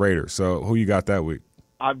against the Raiders. So who you got that week?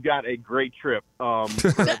 I've got a great trip for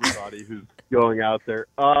everybody who's going out there.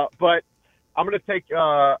 But I'm going to take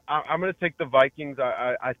the Vikings.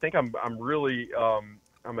 I think I'm really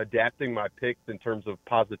I'm adapting my picks in terms of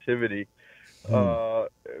positivity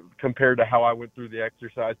compared to how I went through the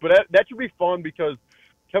exercise. But that should be fun because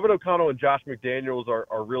Kevin O'Connell and Josh McDaniels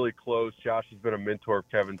are really close. Josh has been a mentor of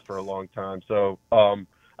Kevin's for a long time. So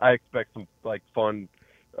I expect some fun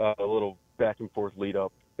little back and forth lead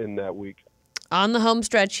up in that week. On the home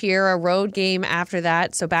stretch here, a road game after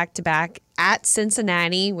that. So back-to-back at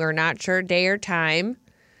Cincinnati. We're not sure day or time.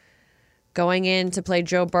 Going in to play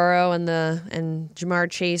Joe Burrow and Jamar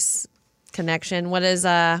Chase connection. What's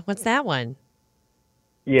that one?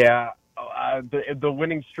 Yeah. The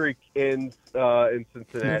winning streak ends in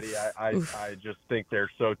Cincinnati. I just think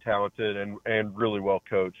they're so talented and really well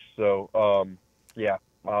coached. So, I'm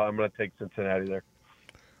going to take Cincinnati there.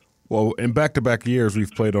 Well, in back-to-back years,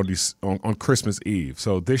 we've played on Christmas Eve.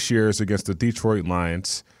 So this year is against the Detroit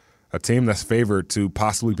Lions, a team that's favored to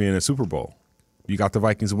possibly be in a Super Bowl. You got the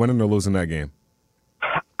Vikings winning or losing that game?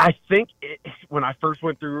 I think when I first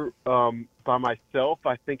went through by myself,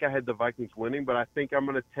 I think I had the Vikings winning, but I think I'm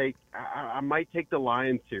going to I might take the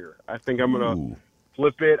Lions here. I think I'm going to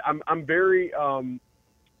flip it. I'm very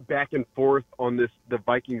back and forth on the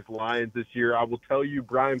Vikings-Lions this year. I will tell you,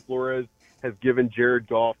 Brian Flores has given Jared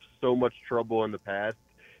Goff so much trouble in the past.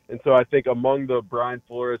 And so I think among the Brian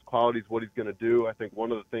Flores qualities, what he's going to do, I think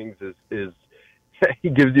one of the things is he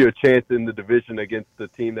gives you a chance in the division against the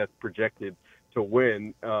team that's projected to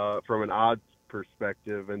win from an odds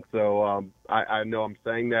perspective. And so I know I'm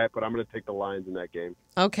saying that, but I'm going to take the Lions in that game.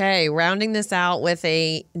 Okay, rounding this out with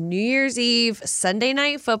a New Year's Eve Sunday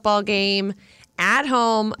night football game at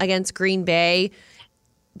home against Green Bay.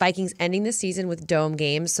 Vikings ending the season with dome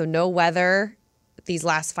games, so no weather. These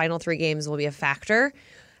last final 3 games will be a factor.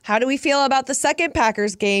 How do we feel about the second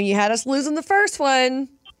Packers game? You had us losing the first one.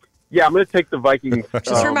 Yeah, I'm going to take the Vikings.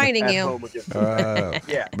 Just reminding you. I'm going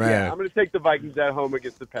to take the Vikings at home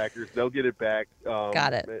against the Packers. They'll get it back.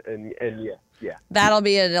 Got it. And yeah. That'll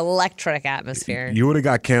be an electric atmosphere. You would have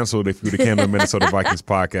got canceled if you would have came to Minnesota Vikings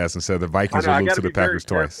podcast and said the Vikings will lose to the Packers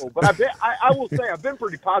twice. But I will say I've been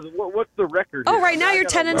pretty positive. What's the record? Oh, right now you're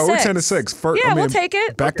 10-6. Oh, we're 10-6. We'll take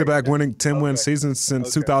it. Back-to-back winning 10-win seasons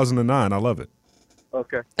since 2009. I love it.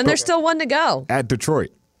 Okay. And there's still one to go. At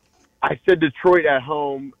Detroit. I said Detroit at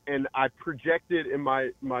home, and I projected in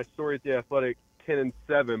my story at The Athletic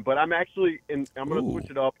 10-7. But I'm actually I'm going to switch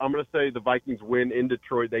it up. I'm going to say the Vikings win in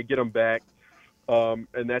Detroit. They get them back, and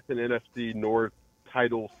that's an NFC North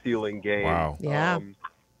title sealing game. Wow. Yeah.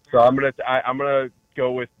 So I'm gonna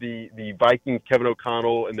go with the Vikings, Kevin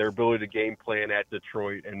O'Connell, and their ability to game plan at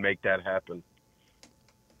Detroit and make that happen.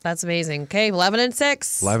 That's amazing. Okay,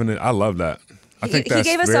 11-6. I love that. I think he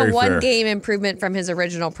gave us a very fair. one-game improvement from his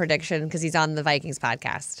original prediction because he's on the Vikings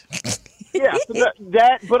podcast. Yeah, so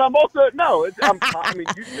but I'm also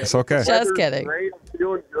It's okay. Just kidding. Great, I'm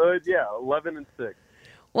feeling good. Yeah, 11-6.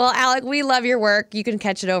 Well, Alec, we love your work. You can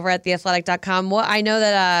catch it over at theathletic.com. Well, I know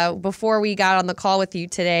that before we got on the call with you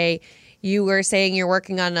today, you were saying you're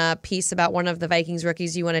working on a piece about one of the Vikings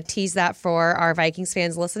rookies. You want to tease that for our Vikings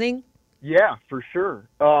fans listening? Yeah, for sure.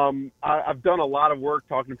 I've done a lot of work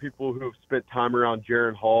talking to people who have spent time around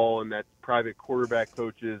Jaron Hall, and that's private quarterback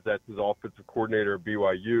coaches. That's his offensive coordinator at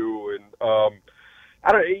BYU.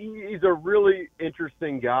 And he's a really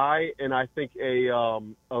interesting guy, and I think a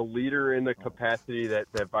leader in the capacity that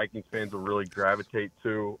Vikings fans will really gravitate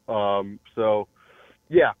to.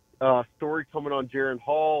 Story coming on Jaron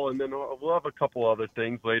Hall, and then we'll have a couple other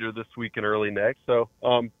things later this week and early next. So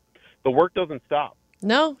the work doesn't stop.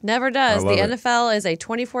 No, never does. The it. NFL is a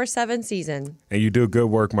 24/7 season. And you do good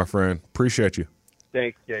work, my friend. Appreciate you.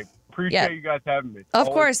 Thanks, Gabe. Appreciate you guys having me. Of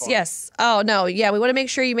Always course, fun. yes. Oh, no, yeah, we want to make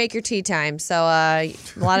sure you make your tea time. So a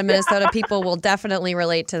lot of Minnesota people will definitely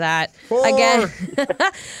relate to that. Again,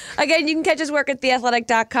 you can catch his work at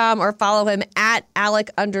theathletic.com or follow him at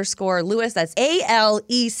Alec_Lewis. That's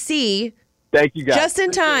ALEC. Thank you, guys. Just in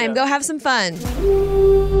time. Go have some fun.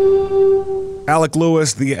 Alec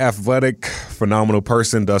Lewis, the athletic, phenomenal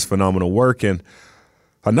person, does phenomenal work. And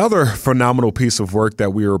another phenomenal piece of work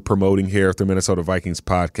that we are promoting here at the Minnesota Vikings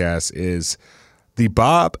podcast is the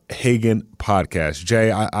Bob Hagan podcast.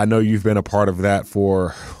 Jay, I know you've been a part of that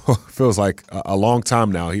for feels like a long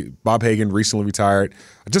time now. Bob Hagan recently retired.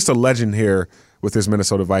 Just a legend here with his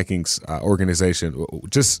Minnesota Vikings organization.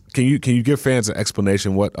 Just can you give fans an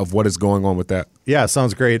explanation of what is going on with that? Yeah,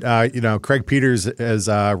 sounds great. Craig Peters, as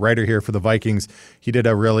a writer here for the Vikings, he did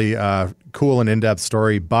a really cool and in-depth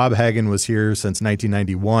story. Bob Hagan was here since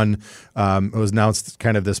 1991. It was announced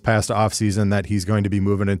kind of this past offseason that he's going to be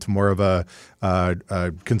moving into more of a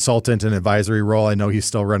consultant and advisory role. I know he's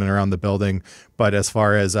still running around the building, but as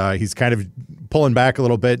far as he's kind of pulling back a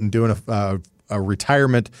little bit and doing a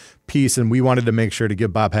retirement piece, and we wanted to make sure to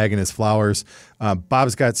give Bob Hagan his flowers.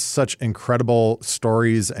 Bob's got such incredible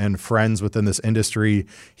stories and friends within this industry.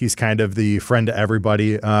 He's kind of the friend to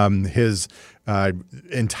everybody. His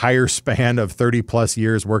entire span of 30 plus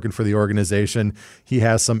years working for the organization, he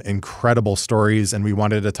has some incredible stories, and we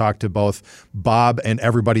wanted to talk to both Bob and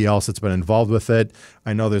everybody else that's been involved with it.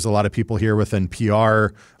 I know there's a lot of people here within PR,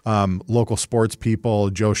 local sports people,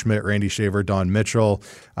 Joe Schmidt, Randy Shaver, Don Mitchell,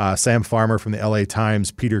 Sam Farmer from the LA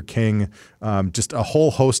Times, Peter King, just a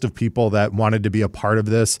whole host of people that wanted to be a part of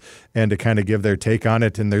this and to kind of give their take on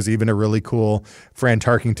it. And there's even a really cool Fran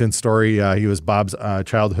Tarkington story. He was Bob's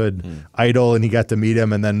childhood idol, and he got to meet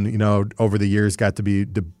him, and then over the years got to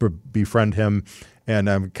befriend him.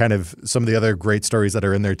 And kind of some of the other great stories that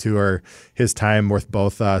are in there too are his time with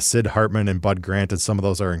both Sid Hartman and Bud Grant, and some of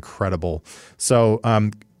those are incredible. So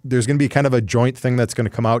there's going to be kind of a joint thing that's going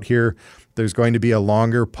to come out here. There's going to be a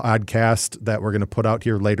longer podcast that we're going to put out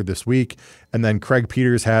here later this week. And then Craig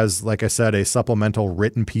Peters has, like I said, a supplemental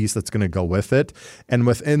written piece that's going to go with it. And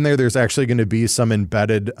within there's actually going to be some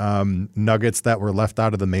embedded nuggets that were left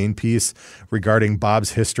out of the main piece regarding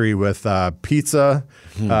Bob's history with pizza,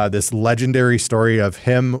 this legendary story of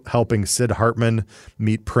him helping Sid Hartman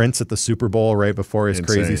meet Prince at the Super Bowl right before his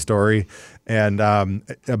crazy story, and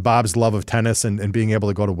Bob's love of tennis and being able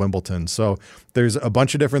to go to Wimbledon. So there's a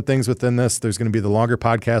bunch of different things within this. There's going to be the longer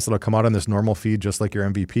podcast that'll come out on this normal feed, just like your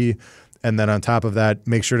MVP. And then on top of that,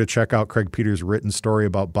 make sure to check out Craig Peters' written story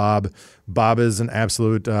about Bob. Bob is an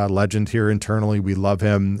absolute legend here internally. We love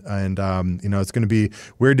him. And, it's going to be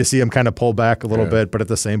weird to see him kind of pull back a little bit. But at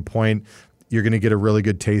the same point, you're going to get a really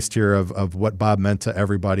good taste here of what Bob meant to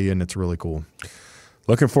everybody. And it's really cool.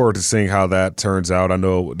 Looking forward to seeing how that turns out. I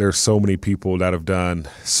know there's so many people that have done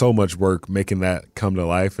so much work making that come to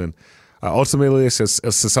life. And ultimately, it's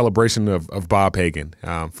a celebration of Bob Hagan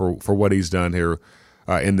for what he's done here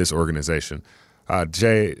in this organization.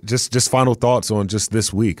 Jay, just final thoughts on just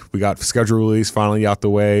this week. We got schedule release finally out the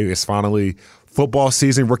way. It's finally football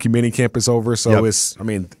season. Rookie minicamp is over. So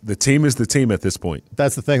the team is the team at this point.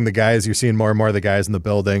 That's the thing. The guys, you're seeing more and more of the guys in the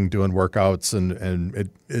building doing workouts, and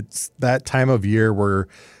it's that time of year where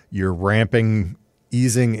you're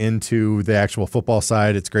easing into the actual football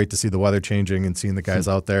side. It's great to see the weather changing and seeing the guys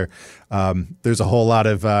out there. There's a whole lot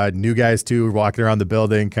of new guys too walking around the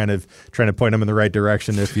building, kind of trying to point them in the right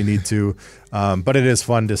direction if you need to. But it is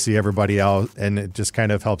fun to see everybody out, and it just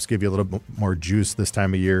kind of helps give you a little bit more juice this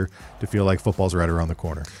time of year to feel like football's right around the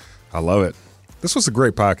corner. I love it. This was a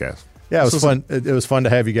great podcast. Yeah, it was fun. It was fun to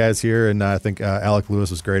have you guys here, and I think Alec Lewis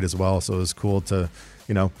was great as well. So it was cool to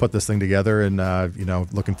put this thing together, and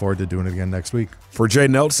looking forward to doing it again next week. For Jay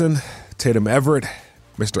Nelson, Tatum Everett,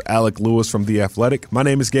 Mr. Alec Lewis from The Athletic, my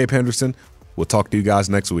name is Gabe Henderson. We'll talk to you guys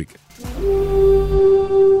next week.